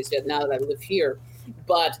to Vegas yet now that I live here.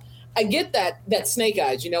 But I get that snake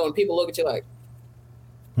eyes, you know, when people look at you like,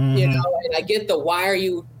 you know, and I get the why are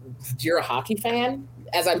you're a hockey fan?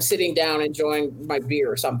 As I'm sitting down enjoying my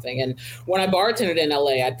beer or something. And when I bartended in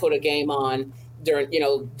LA, I'd put a game on during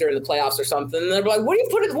the playoffs or something. And they're like, what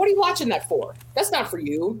are you watching that for? That's not for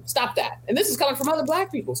you. Stop that. And this is coming from other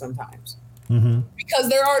Black people sometimes. Because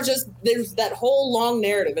there's that whole long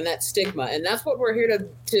narrative and that stigma. And that's what we're here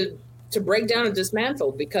to break down and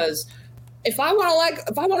dismantle, because if I want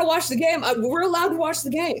to watch the game, we're allowed to watch the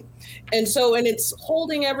game. And it's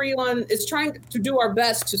holding everyone, it's trying to do our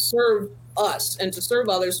best to serve us and to serve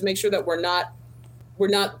others, to make sure that we're not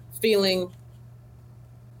feeling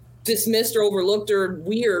dismissed or overlooked or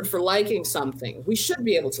weird for liking something. We should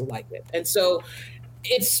be able to like it. And so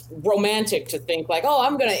it's romantic to think like, oh,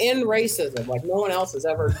 I'm going to end racism like no one else has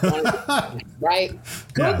ever done it, right?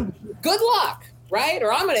 Good luck, right?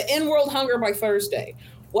 Or I'm going to end world hunger by Thursday.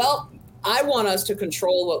 Well, I want us to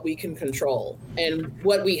control what we can control. And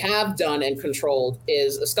what we have done and controlled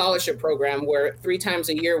is a scholarship program where 3 times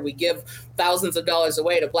a year we give thousands of dollars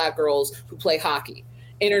away to Black girls who play hockey.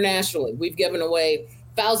 Internationally, we've given away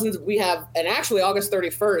thousands. We have, and actually August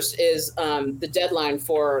 31st is the deadline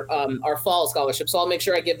for our fall scholarship. So I'll make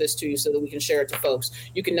sure I give this to you so that we can share it to folks.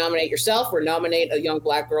 You can nominate yourself or nominate a young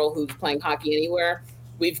Black girl who's playing hockey anywhere.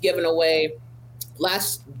 We've given away,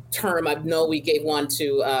 last term, I know we gave one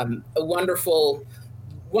to a wonderful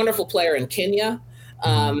player in Kenya.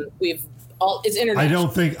 It's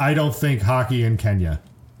international. I don't think hockey in Kenya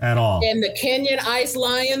at all. And the Kenyan Ice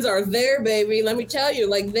Lions are there, baby. Let me tell you,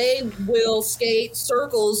 like, they will skate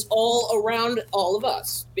circles all around all of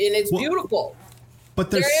us, and it's beautiful.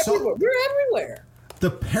 But they're everywhere. We're everywhere.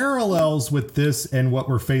 The parallels with this and what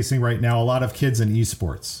we're facing right now, a lot of kids in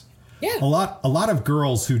esports. Yeah. A lot of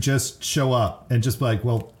girls who just show up and just be like,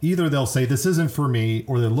 well, either they'll say this isn't for me,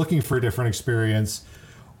 or they're looking for a different experience,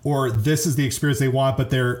 or this is the experience they want,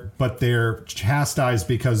 but they're chastised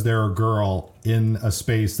because they're a girl in a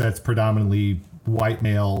space that's predominantly white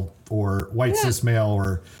male or white cis male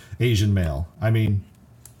or Asian male. I mean,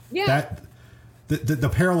 the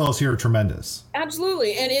parallels here are tremendous.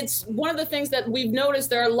 Absolutely. And it's one of the things that we've noticed.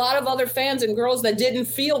 There are a lot of other fans and girls that didn't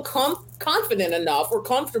feel confident enough or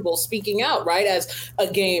comfortable speaking out, right, as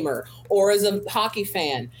a gamer or as a hockey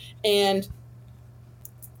fan. And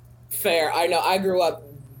fair, I know I grew up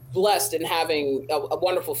blessed in having a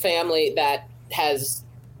wonderful family that has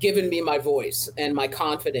given me my voice and my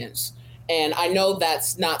confidence. And I know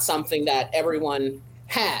that's not something that everyone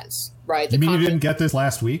has, right? You mean you didn't get this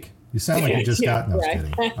last week? You sound like you just got. No, right.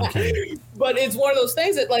 Okay. But it's one of those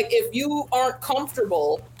things that, like, if you aren't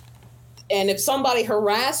comfortable, and if somebody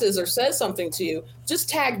harasses or says something to you, just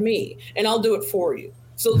tag me and I'll do it for you.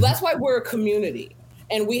 So that's why we're a community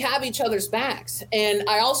and we have each other's backs. And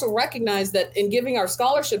I also recognize that in giving our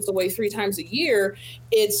scholarships away 3 times a year,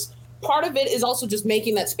 it's part of it is also just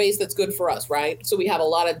making that space that's good for us, right? So we have a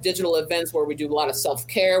lot of digital events where we do a lot of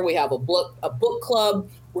self-care. We have a book club.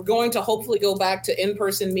 We're going to hopefully go back to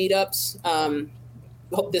in-person meetups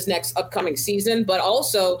this next upcoming season, but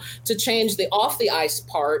also to change the off the ice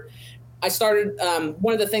part. I started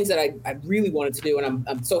one of the things that I really wanted to do, and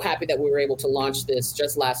I'm so happy that we were able to launch this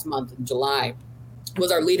just last month in July, was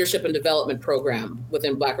our leadership and development program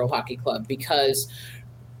within Black Girl Hockey Club, because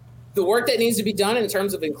the work that needs to be done in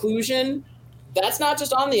terms of inclusion, that's not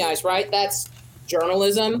just on the ice, right? That's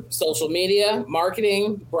journalism, social media,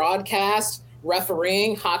 marketing, broadcast,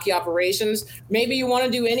 refereeing, hockey operations. Maybe you want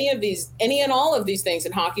to do any and all of these things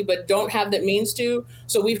in hockey, but don't have the means to.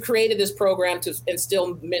 So we've created this program to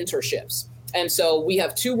instill mentorships. And so we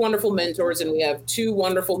have 2 wonderful mentors and we have 2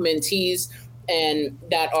 wonderful mentees, and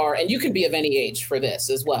you can be of any age for this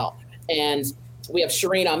as well. And we have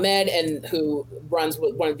Shireen Ahmed, and who runs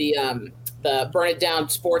with one of the Burn It Down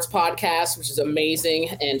Sports podcast, which is amazing.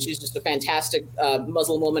 And she's just a fantastic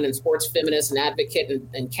Muslim woman and sports feminist and advocate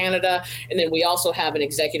in Canada. And then we also have an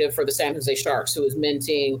executive for the San Jose Sharks who's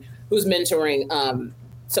mentoring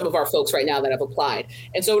some of our folks right now that have applied.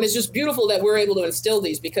 And so it's just beautiful that we're able to instill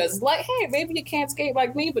these, because, like, hey, maybe you can't skate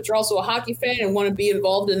like me, but you're also a hockey fan and want to be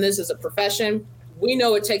involved in this as a profession. We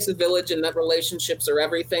know it takes a village and that relationships are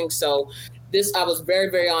everything. So I was very,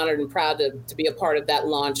 very honored and proud to be a part of that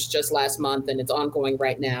launch just last month, and it's ongoing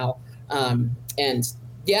right now. And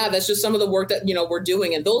yeah, that's just some of the work that, we're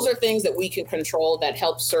doing. And those are things that we can control that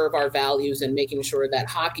help serve our values and making sure that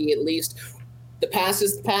hockey, at least, the past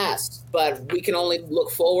is the past, but we can only look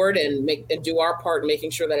forward and do our part in making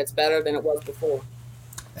sure that it's better than it was before.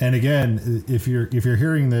 And again, if you're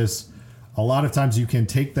hearing this, a lot of times you can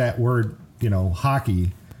take that word,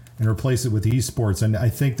 hockey, and replace it with esports. And I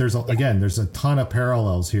think there's a ton of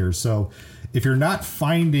parallels here. So if you're not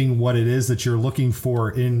finding what it is that you're looking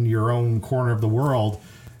for in your own corner of the world,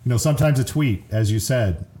 sometimes a tweet, as you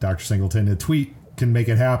said, Dr. Singleton, a tweet can make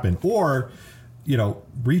it happen. Or,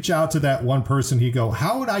 reach out to that one person. You go,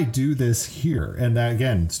 how would I do this here? And that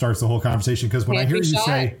again starts the whole conversation. Because when I hear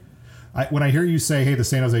you say, hey, the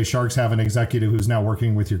San Jose Sharks have an executive who's now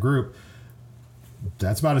working with your group,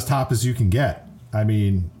 that's about as top as you can get. I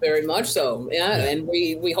mean, very much so. Yeah. And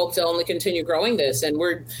we hope to only continue growing this. And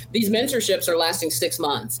these mentorships are lasting 6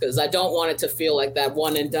 months, because I don't want it to feel like that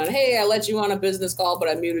one and done. Hey, I let you on a business call, but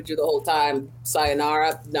I muted you the whole time.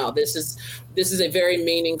 Sayonara. No, this is a very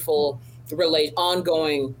meaningful,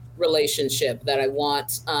 ongoing relationship that I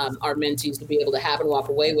want our mentees to be able to have and walk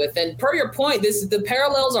away with. And per your point, the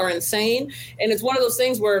parallels are insane. And it's one of those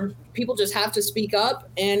things where people just have to speak up.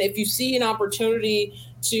 And if you see an opportunity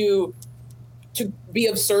to be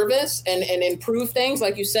of service and improve things,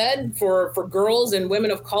 like you said, for girls and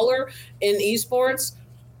women of color in esports,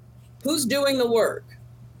 who's doing the work?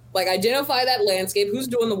 Like, identify that landscape, who's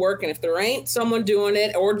doing the work. And if there ain't someone doing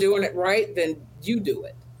it or doing it right, then you do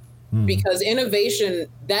it. Because innovation,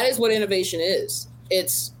 that is what innovation is.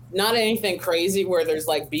 It's not anything crazy where there's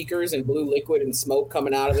like beakers and blue liquid and smoke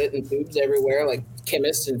coming out of it and tubes everywhere, like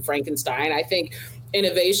chemists and Frankenstein. I think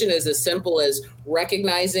innovation is as simple as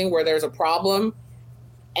recognizing where there's a problem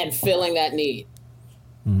and filling that need.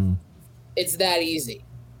 It's that easy.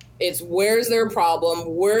 It's where's there a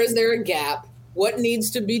problem? Where is there a gap? What needs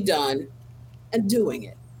to be done? And doing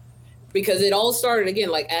it. Because it all started, again,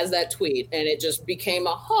 like as that tweet, and it just became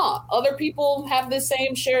other people have the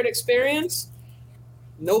same shared experience.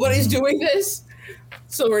 Nobody's doing this.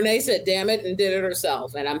 So Renee said, damn it, and did it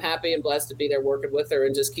herself. And I'm happy and blessed to be there working with her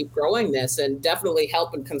and just keep growing this, and definitely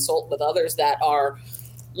help and consult with others that are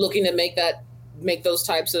looking to make those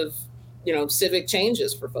types of, civic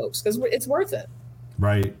changes for folks, because it's worth it.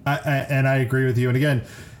 Right. And I agree with you. And again,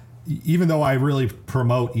 even though I really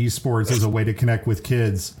promote esports as a way to connect with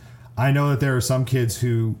kids, I know that there are some kids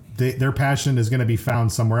who their passion is going to be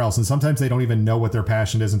found somewhere else. And sometimes they don't even know what their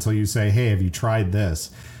passion is until you say, hey, have you tried this?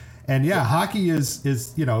 And hockey is,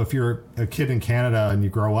 if you're a kid in Canada and you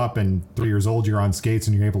grow up and 3 years old, you're on skates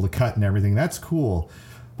and you're able to cut and everything. That's cool.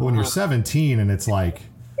 But when you're 17 and it's like,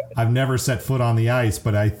 I've never set foot on the ice,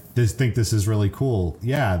 but I think this is really cool.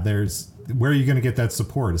 Yeah, where are you going to get that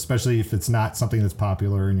support, especially if it's not something that's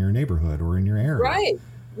popular in your neighborhood or in your area?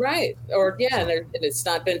 Right. Or and it's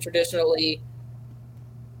not been traditionally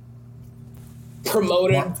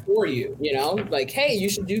promoted for you, like, hey, you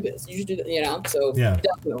should do this. You should do that, So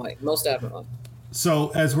definitely, most definitely.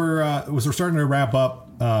 So as we're starting to wrap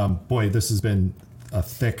up, boy, this has been a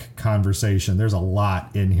thick conversation. There's a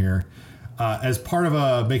lot in here. As part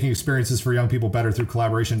of making experiences for young people better through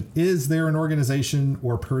collaboration, is there an organization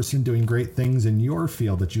or person doing great things in your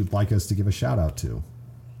field that you'd like us to give a shout out to?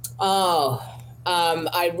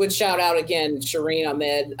 I would shout out again, Shireen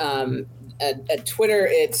Ahmed. At Twitter,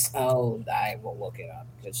 I will look it up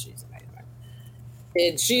because she's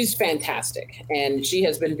amazing. She's fantastic, and she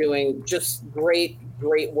has been doing just great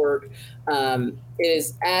work. It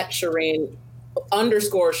is at Shireen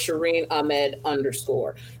Ahmed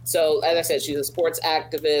 _. So as I said, she's a sports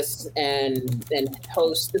activist and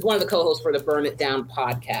host, is one of the co-hosts for the Burn It Down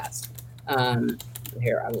podcast.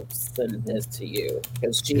 Here, I will send this to you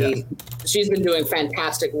because she's been doing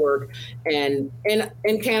fantastic work and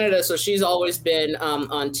in Canada. So she's always been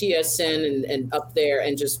on TSN and up there,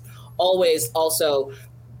 and just always also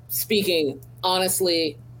speaking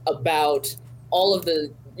honestly about all of the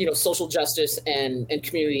social justice and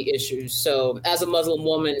community issues. So as a Muslim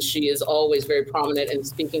woman, she is always very prominent in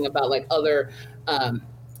speaking about like other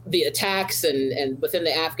the attacks and within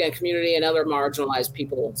the Afghan community and other marginalized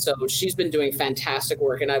people. So she's been doing fantastic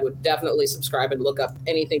work, and I would definitely subscribe and look up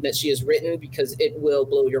anything that she has written, because it will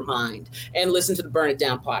blow your mind. And listen to the Burn It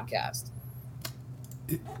Down podcast.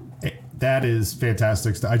 That is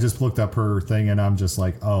fantastic. I just looked up her thing and I'm just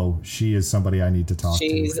like, oh, she is somebody I need to talk to.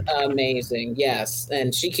 She's amazing. Yes.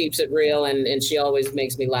 And she keeps it real, and she always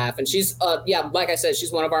makes me laugh. And she's, like I said,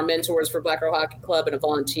 she's one of our mentors for Black Girl Hockey Club and a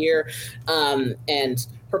volunteer. And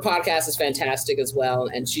her podcast is fantastic as well.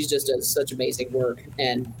 And she just does such amazing work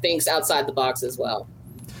and thinks outside the box as well.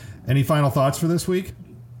 Any final thoughts for this week?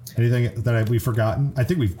 Anything that we've forgotten? I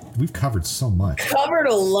think we've covered so much. Covered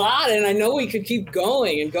a lot, and I know we could keep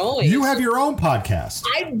going and going. You have your own podcast.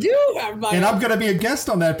 I do have my and own. I'm going to be a guest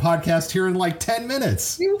on that podcast here in like 10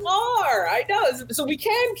 minutes. You are. I know. So we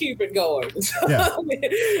can keep it going. Yeah.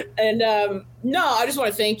 And no, I just want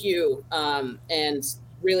to thank you and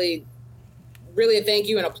really thank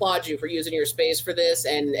you and applaud you for using your space for this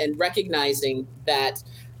and recognizing that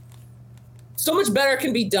so much better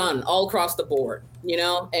can be done all across the board,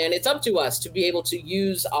 and it's up to us to be able to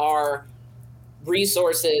use our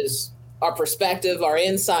resources, our perspective, our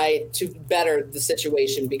insight to better the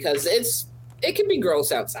situation, because it can be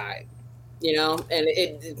gross outside, and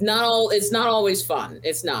it's not always fun.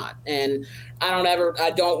 It's not. And I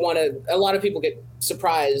don't want to, a lot of people get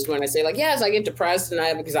surprised when I say like, yes, I get depressed and I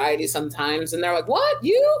have anxiety sometimes. And they're like, what,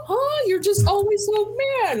 you're just always so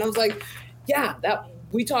mad. And I was like, yeah,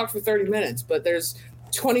 we talked for 30 minutes, but there's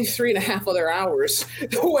 23 and a half other hours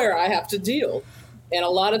where I have to deal. And a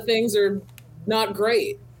lot of things are not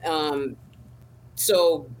great.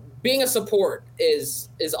 So being a support is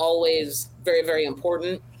always very, very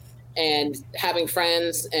important. And having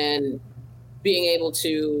friends and being able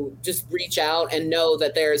to just reach out and know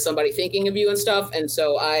that there's somebody thinking of you and stuff. And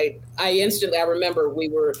so I remember we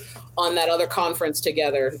were on that other conference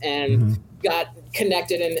together and got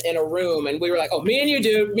connected in a room, and we were like, oh, me and you,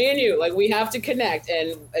 dude, me and you, like, we have to connect.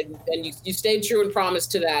 And you stayed true and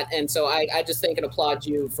promised to that. And so I just thank and applaud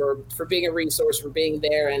you for being a resource, for being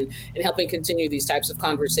there and helping continue these types of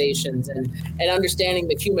conversations and understanding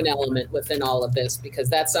the human element within all of this, because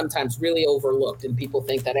that's sometimes really overlooked and people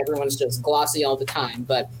think that everyone's just glossy all the time,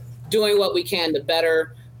 but doing what we can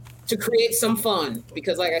to create some fun,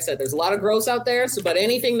 because like I said, there's a lot of gross out there. But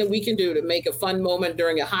anything that we can do to make a fun moment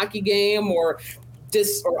during a hockey game or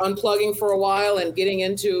unplugging for a while and getting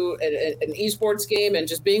into an esports game and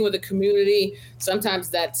just being with the community, sometimes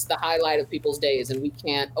that's the highlight of people's days, and we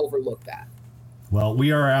can't overlook that. Well,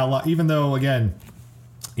 we are ally, even though, again,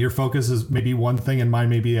 your focus is maybe one thing and mine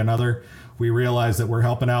may be another. We realize that we're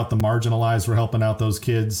helping out the marginalized. We're helping out those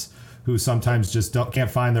kids who sometimes just can't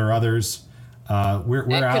find their others. We're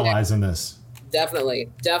allies in this. Definitely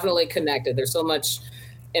connected. There's so much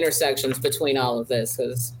intersections between all of this,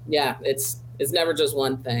 because it's never just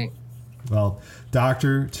one thing. Well,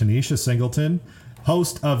 Dr. Tunisha Singleton,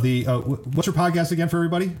 host of the what's your podcast again for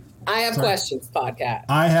everybody? I Have Questions podcast.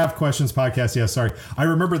 I Have Questions podcast. Yes, sorry. I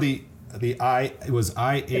remember it was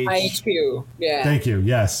IHQ. Yeah. Thank you.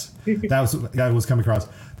 Yes. that was coming across.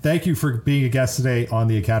 Thank you for being a guest today on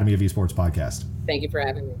the Academy of Esports podcast. Thank you for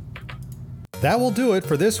having me. That will do it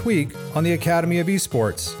for this week on the Academy of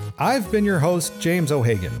Esports. I've been your host, James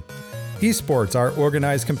O'Hagan. Esports are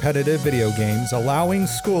organized competitive video games allowing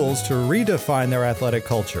schools to redefine their athletic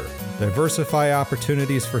culture, diversify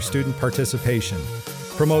opportunities for student participation,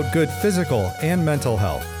 promote good physical and mental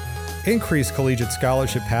health, increase collegiate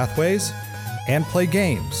scholarship pathways, and play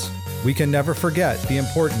games. We can never forget the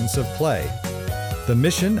importance of play. The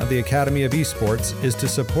mission of the Academy of Esports is to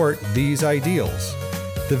support these ideals.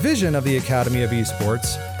 The vision of the Academy of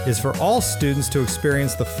Esports is for all students to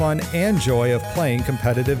experience the fun and joy of playing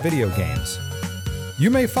competitive video games. You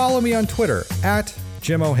may follow me on Twitter at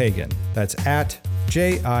Jim O'Hagan. That's at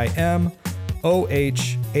JIMOHAGAN,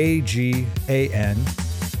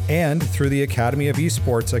 and through the Academy of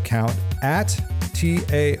Esports account at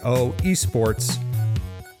TAO Esports.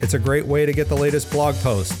 It's a great way to get the latest blog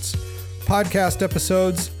posts, podcast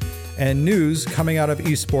episodes, and news coming out of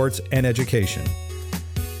esports and education.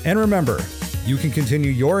 And remember, you can continue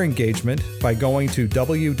your engagement by going to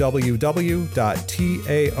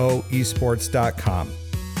www.taoesports.com.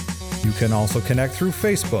 You can also connect through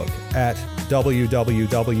Facebook at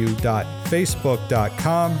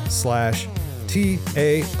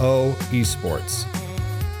www.facebook.com/TAOesports.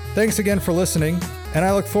 Thanks again for listening, and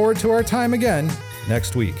I look forward to our time again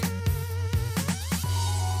next week.